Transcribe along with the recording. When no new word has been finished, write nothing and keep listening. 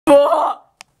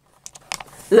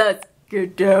Let's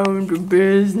get down to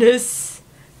business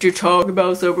to talk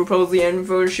about Cerebral Palsy and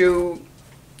photo shoot.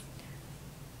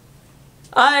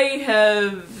 I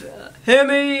have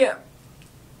Hemi,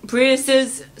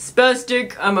 Priuses,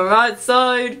 Spastic on my right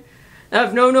side. I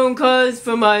have no known cause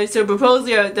for my Cerebral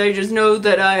Palsy. They just know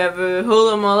that I have a hole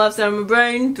on my left side of my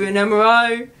brain through an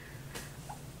MRI.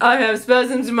 I have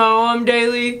spasms in my arm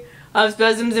daily. I have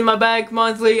spasms in my back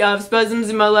monthly. I have spasms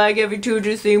in my leg every 2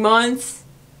 to 3 months.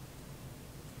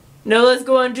 Now let's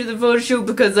go on to the photo shoot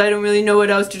because I don't really know what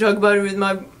else to talk about with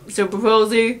my Cerebral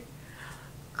Palsy.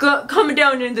 Comment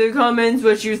down in the comments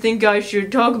what you think I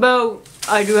should talk about.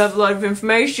 I do have a lot of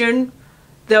information.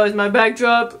 That was my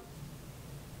backdrop.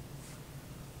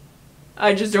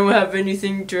 I just don't have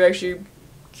anything to actually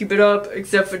keep it up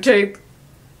except for tape.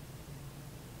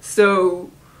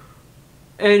 So,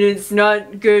 and it's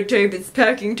not good tape, it's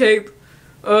packing tape.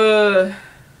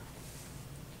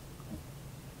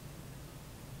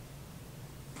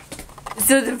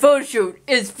 So the photo shoot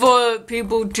is for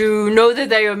people to know that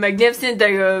they are magnificent,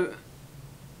 they are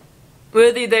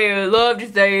worthy, they are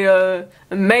loved, they are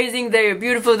amazing, they are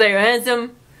beautiful, they are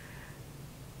handsome.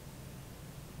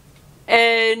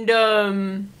 And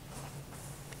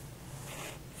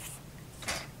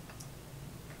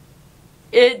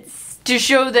it's to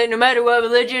show that no matter what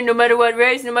religion, no matter what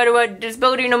race, no matter what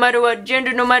disability, no matter what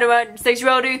gender, no matter what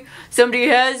sexuality somebody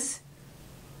has,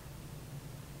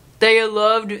 they are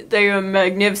loved, they are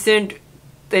magnificent,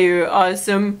 they are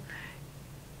awesome.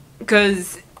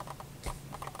 Because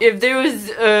if there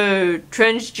was a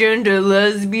transgender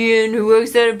lesbian who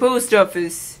works at a post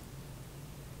office,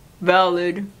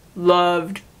 valid,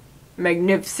 loved,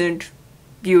 magnificent,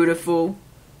 beautiful.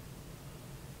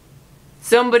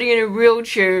 Somebody in a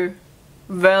wheelchair,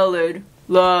 valid,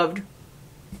 loved,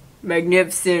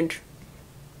 magnificent.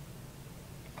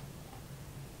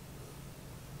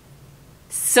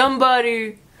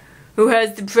 Somebody who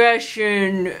has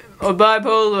depression or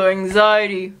bipolar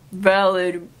anxiety,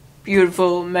 valid,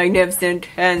 beautiful, magnificent,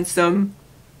 handsome.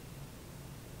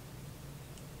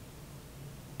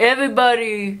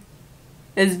 Everybody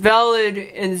is valid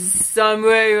in some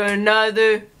way or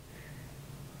another.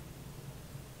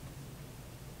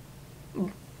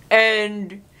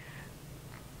 And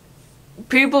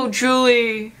people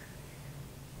truly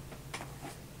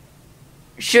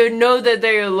should know that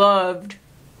they are loved.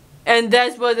 And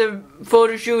that's what the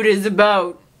photo shoot is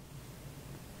about.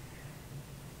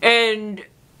 And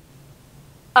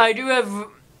I do have,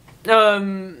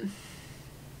 I'm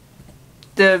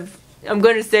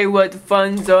gonna say what the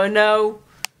funds are now.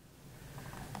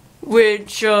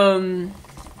 Which, one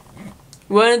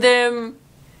of them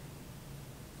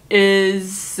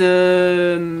is,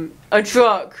 a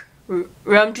truck.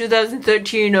 Around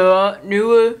 2013 or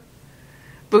newer.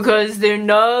 Because their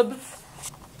knob.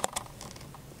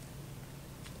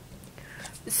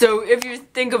 So if you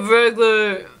think of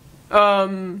regular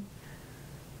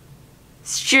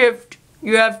shift,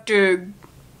 you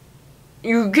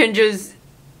can just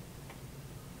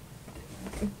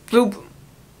bloop,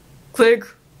 click.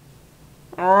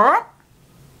 I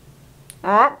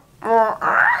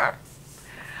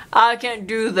can't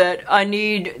do that. I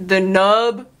need the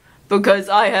knob because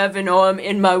I have an arm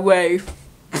in my way.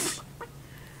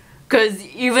 Because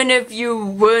even if you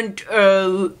weren't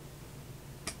a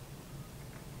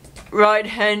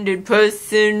right-handed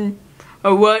person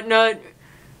or whatnot,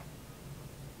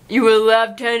 you were a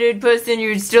left-handed person,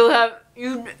 you'd still have,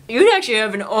 you'd actually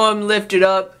have an arm lifted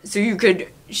up so you could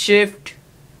shift,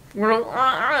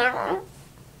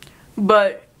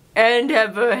 but, and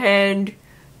have a hand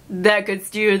that could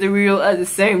steer the wheel at the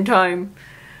same time.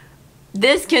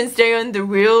 This can stay on the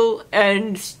wheel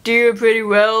and steer pretty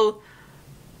well,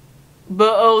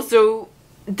 but also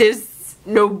there's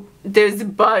a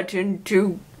button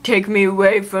to take me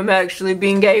away from actually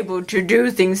being able to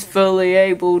do things fully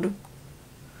abled.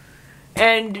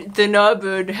 And the knob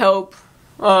would help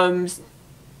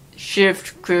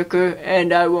shift quicker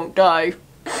and I won't die.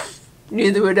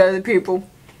 Neither would other people.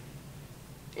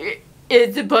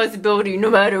 It's a possibility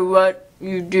no matter what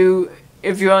you do.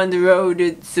 If you're on the road,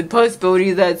 it's a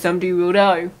possibility that somebody will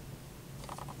die.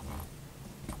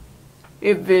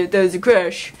 If there's a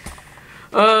crash.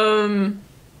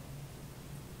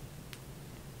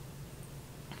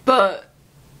 But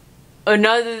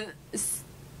another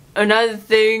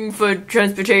thing for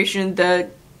transportation that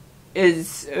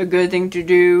is a good thing to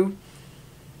do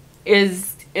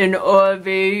is an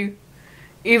RV.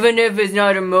 Even if it's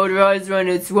not a motorized one,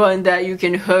 it's one that you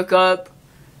can hook up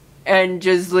and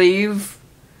just leave.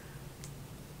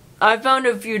 I found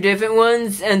a few different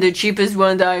ones, and the cheapest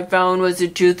one that I found was a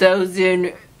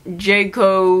 2000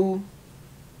 Jayco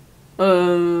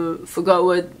Forgot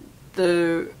what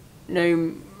the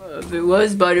name of it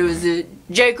was, but it was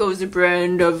Jayco's a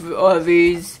brand of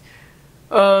RVs.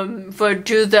 For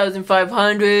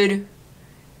 2,500,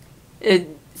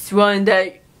 it's one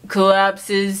that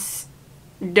collapses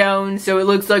down so it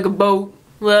looks like a boat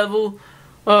level.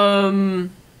 And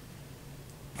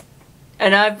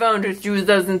I found a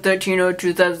 2013 or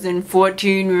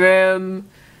 2014 Ram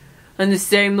on the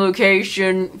same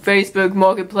location, Facebook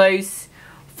Marketplace,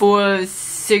 for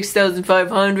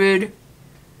 6,500.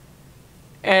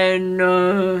 And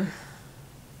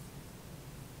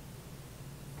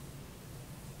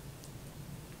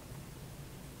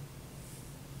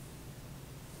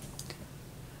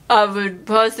I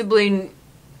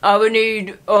would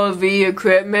need RV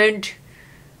equipment,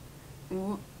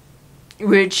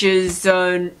 which is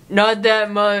not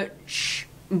that much,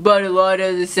 but a lot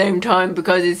at the same time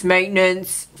because it's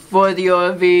maintenance for the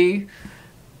RV,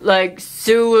 like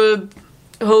sewer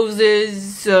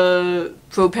hoses,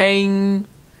 propane,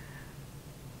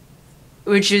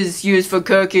 which is used for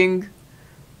cooking,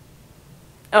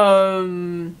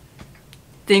 things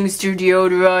to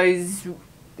deodorize,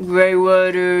 gray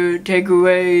water, take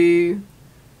away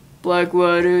black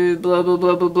water, blah blah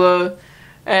blah blah blah,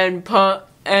 and pump.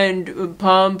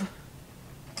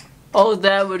 All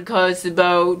that would cost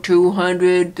about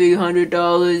 $200,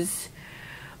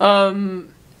 $300.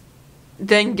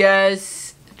 Then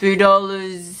gas,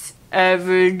 $3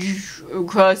 average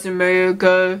across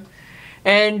America,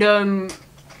 and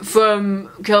from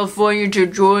California to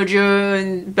Georgia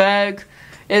and back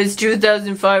is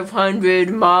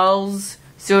 2,500 miles.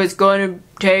 So it's going to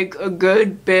take a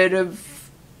good bit of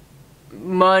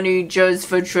money just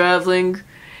for traveling.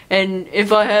 And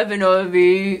if I have an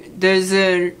RV, there's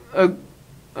a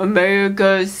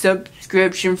America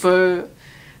subscription for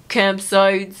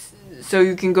campsites, so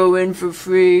you can go in for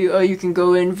free or you can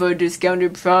go in for a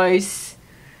discounted price.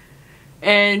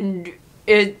 And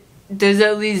there's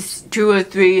at least 2 or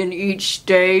 3 in each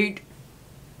state,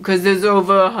 because there's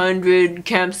over 100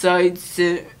 campsites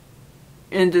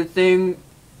in the thing.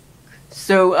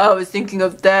 So I was thinking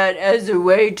of that as a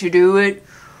way to do it,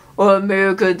 or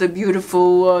America the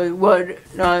Beautiful or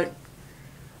whatnot.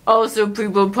 Also,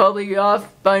 people are probably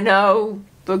off by now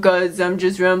because I'm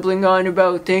just rambling on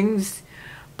about things.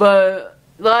 But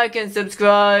like and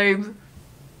subscribe.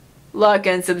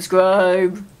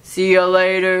 See you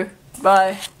later.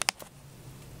 Bye.